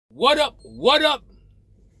What up,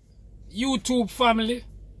 YouTube family,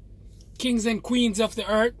 kings and queens of the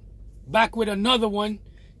earth, back with another one,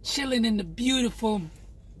 chilling in the beautiful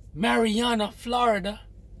Mariana, Florida.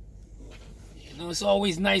 You know, it's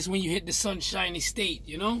always nice when you hit the sunshiny state,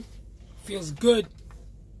 you know? Feels good.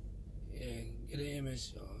 Yeah, get an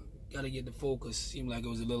image. Gotta get the focus. Seemed like it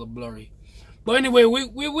was a little blurry. But anyway,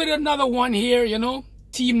 we're with another one here, you know?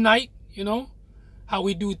 Team night, you know? How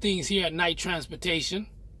we do things here at Night Transportation.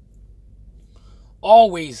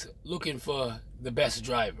 Always looking for the best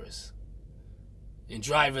drivers. And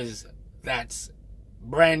drivers that's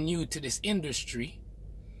brand new to this industry.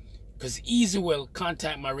 Because easy will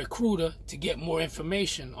contact my recruiter to get more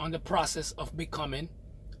information on the process of becoming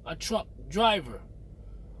a truck driver.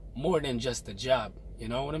 More than just a job. You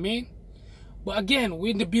know what I mean? But again,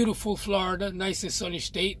 we're in the beautiful Florida, nice and sunny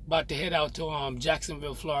state. About to head out to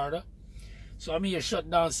Jacksonville, Florida. So I'm here shut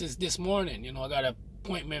down since this morning. You know, I got an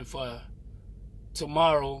appointment for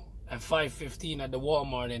tomorrow at 5:15 at the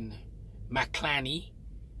Walmart in McClanny.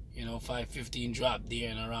 You know, 5:15 drop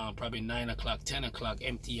there, and around probably 9 o'clock, 10 o'clock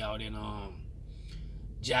empty out in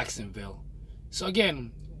Jacksonville. So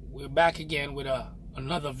again, we're back again with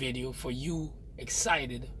another video for you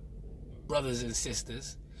excited brothers and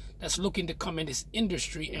sisters that's looking to come in this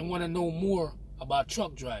industry and want to know more about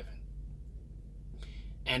truck driving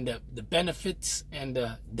and the benefits and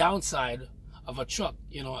the downside of a truck.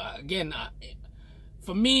 You know, again,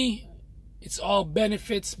 for me, it's all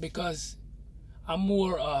benefits because I'm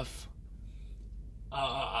more of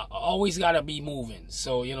I always gotta be moving.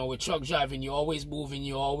 So, you know, with truck driving, you're always moving,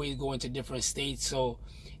 you're always going to different states. So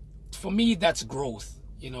for me, that's growth.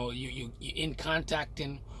 You know, you're in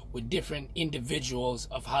contacting with different individuals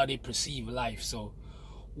of how they perceive life. So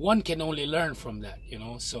one can only learn from that, you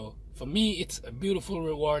know. So for me, it's a beautiful,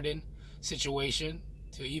 rewarding situation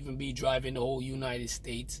to even be driving the whole United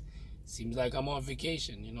States. Seems like I'm on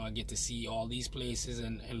vacation. You know, I get to see all these places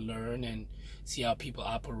and learn and see how people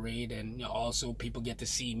operate. And, you know, also people get to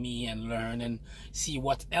see me and learn and see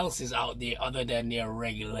what else is out there other than their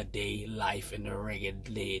regular day life and the regular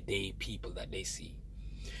day people that they see.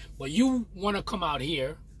 But you want to come out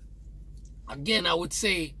here, again, I would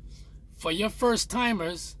say for your first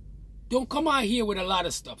timers, don't come out here with a lot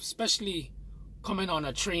of stuff, especially coming on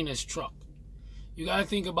a trainer's truck. You got to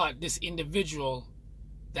think about this individual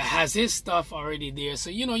that has his stuff already there. So,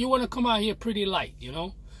 you know, you want to come out here pretty light, you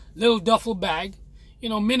know. Little duffel bag, you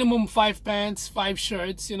know, minimum 5 pants, 5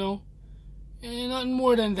 shirts, you know. And nothing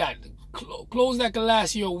more than that. Clothes that can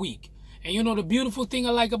last you a week. And you know the beautiful thing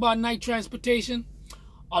I like about Night Transportation?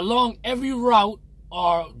 Along every route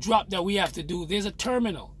or drop that we have to do, there's a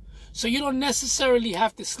terminal. So you don't necessarily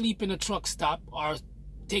have to sleep in a truck stop or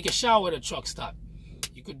take a shower at a truck stop.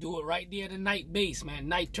 You could do it right there at the night base, man.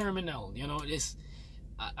 Night terminal, you know. This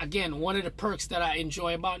again, one of the perks that I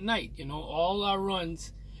enjoy about night, you know, all our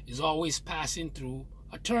runs is always passing through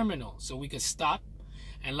a terminal. So we could stop.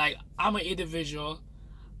 And like, I'm an individual,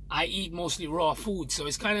 I eat mostly raw food. So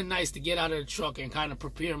it's kind of nice to get out of the truck and kind of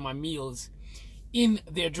prepare my meals in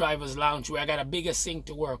their driver's lounge, where I got a bigger sink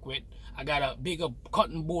to work with. I got a bigger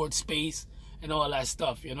cutting board space and all that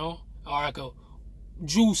stuff, you know. Or I could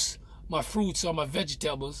juice my fruits or my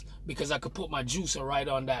vegetables because I could put my juicer right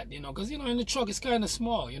on that, you know. Because, you know, in the truck it's kind of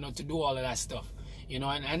small, you know, to do all of that stuff, you know.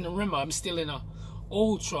 And remember, I'm still in a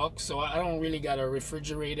old truck, so I don't really got a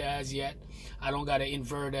refrigerator as yet. I don't got an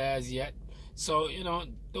inverter as yet. So, you know,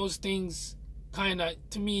 those things kind of,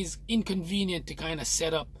 to me, is inconvenient to kind of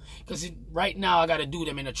set up, because right now I got to do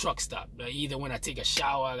them in a truck stop. Either when I take a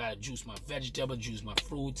shower, I got to juice my vegetable, juice my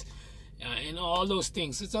fruits, and all those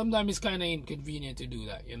things. So sometimes it's kind of inconvenient to do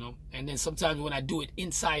that, you know. And then sometimes when I do it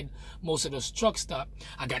inside most of those truck stop,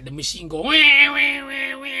 I got the machine go wah, wah,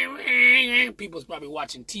 wah, wah, wah. People's probably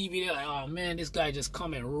watching TV. They're like, oh man, this guy just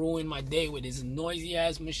come and ruin my day with his noisy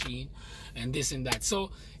ass machine and this and that.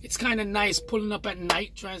 So it's kind of nice pulling up at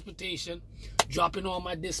Night Transportation, dropping all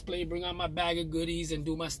my display, bring out my bag of goodies and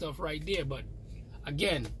do my stuff right there. But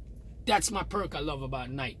again, that's my perk I love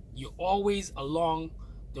about night. You're always along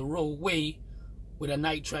the roadway with a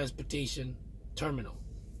Night Transportation terminal.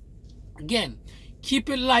 Again, keep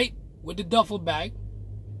it light with the duffel bag.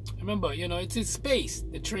 Remember, you know, it's a space,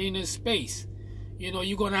 the trainer's space. You know,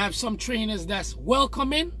 you're going to have some trainers that's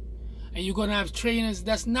welcoming, and you're going to have trainers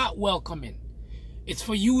that's not welcoming. It's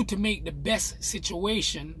for you to make the best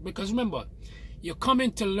situation, because remember, you're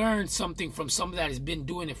coming to learn something from somebody that has been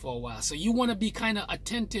doing it for a while. So you want to be kind of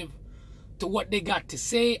attentive to what they got to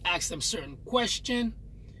say, ask them certain question,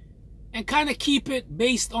 and kind of keep it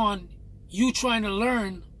based on you trying to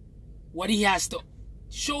learn what he has to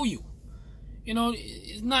show you. You know,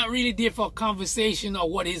 it's not really there for a conversation or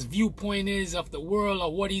what his viewpoint is of the world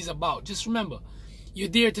or what he's about. Just remember, you're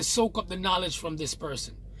there to soak up the knowledge from this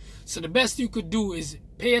person. So the best you could do is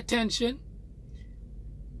pay attention,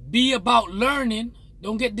 be about learning.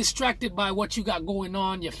 Don't get distracted by what you got going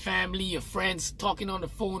on, your family, your friends, talking on the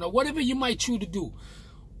phone, or whatever you might choose to do.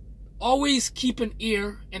 Always keep an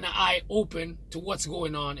ear and an eye open to what's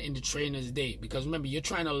going on in the trainer's day. Because remember, you're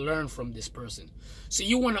trying to learn from this person. So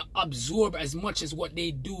you want to absorb as much as what they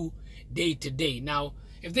do day to day. Now,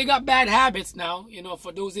 if they got bad habits now, you know,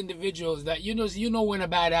 for those individuals that, you know when a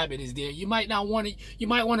bad habit is there, you might not want to, you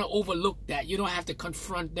might want to overlook that. You don't have to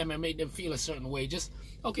confront them and make them feel a certain way. Just,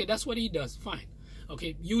 okay, that's what he does. Fine.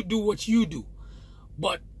 Okay, you do what you do.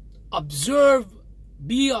 But observe,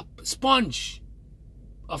 be a sponge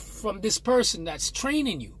from this person that's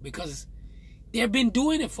training you, because they've been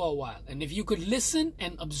doing it for a while. And if you could listen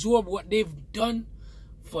and absorb what they've done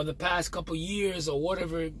for the past couple years or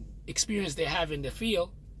whatever experience they have in the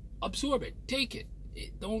field, absorb it, take it.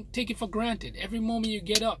 Don't take it for granted. Every moment you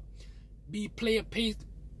get up, pay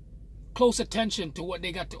close attention to what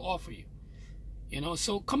they got to offer you. You know,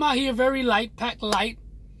 so come out here very light, pack light,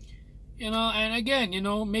 you know, and again, you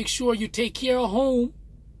know, make sure you take care of home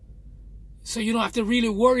so you don't have to really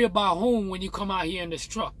worry about home when you come out here in this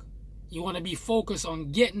truck. You want to be focused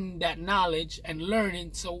on getting that knowledge and learning,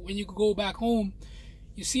 so when you go back home,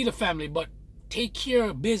 you see the family. But take care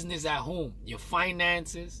of business at home, your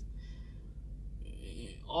finances,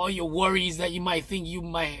 all your worries that you might think you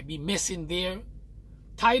might be missing there.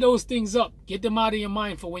 Tie those things up. Get them out of your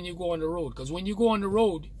mind for when you go on the road. Because when you go on the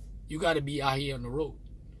road, you got to be out here on the road.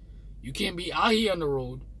 You can't be out here on the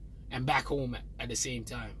road and back home at the same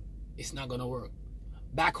time. It's not going to work.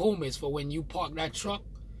 Back home is for when you park that truck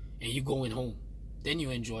and you're going home. Then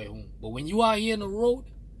you enjoy home. But when you are here on the road,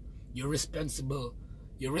 you're responsible.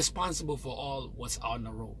 You're responsible for all what's on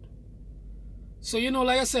the road. So, you know,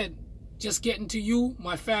 like I said, just getting to you,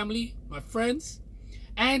 my family, my friends.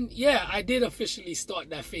 And yeah, I did officially start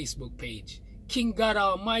that Facebook page. King God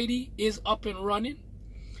Almighty is up and running.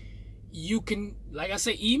 You can, like I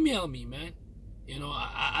say, email me, man. You know,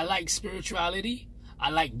 I like spirituality. I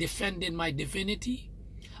like defending my divinity.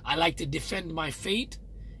 I like to defend my faith,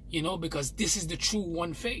 you know, because this is the true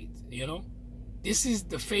one faith, you know. This is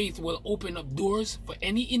the faith will open up doors for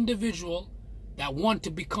any individual that want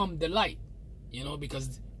to become the light, you know,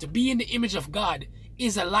 because to be in the image of God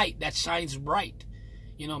is a light that shines bright.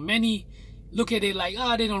 You know, many look at it like,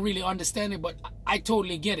 they don't really understand it, but I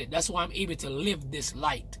totally get it. That's why I'm able to live this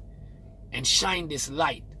light and shine this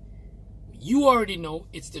light. You already know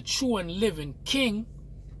it's the true and living King.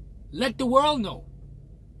 Let the world know.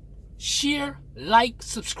 Share, like,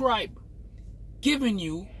 subscribe. Giving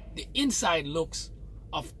you the inside looks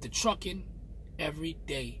of the trucking every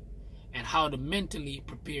day and how to mentally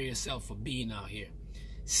prepare yourself for being out here.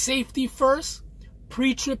 Safety first.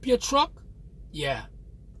 Pre-trip your truck. Yeah.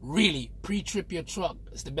 Really, pre-trip your truck.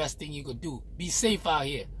 It's the best thing you could do. Be safe out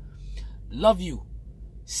here. Love you.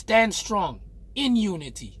 Stand strong. In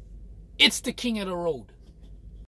unity. It's the King of the Road.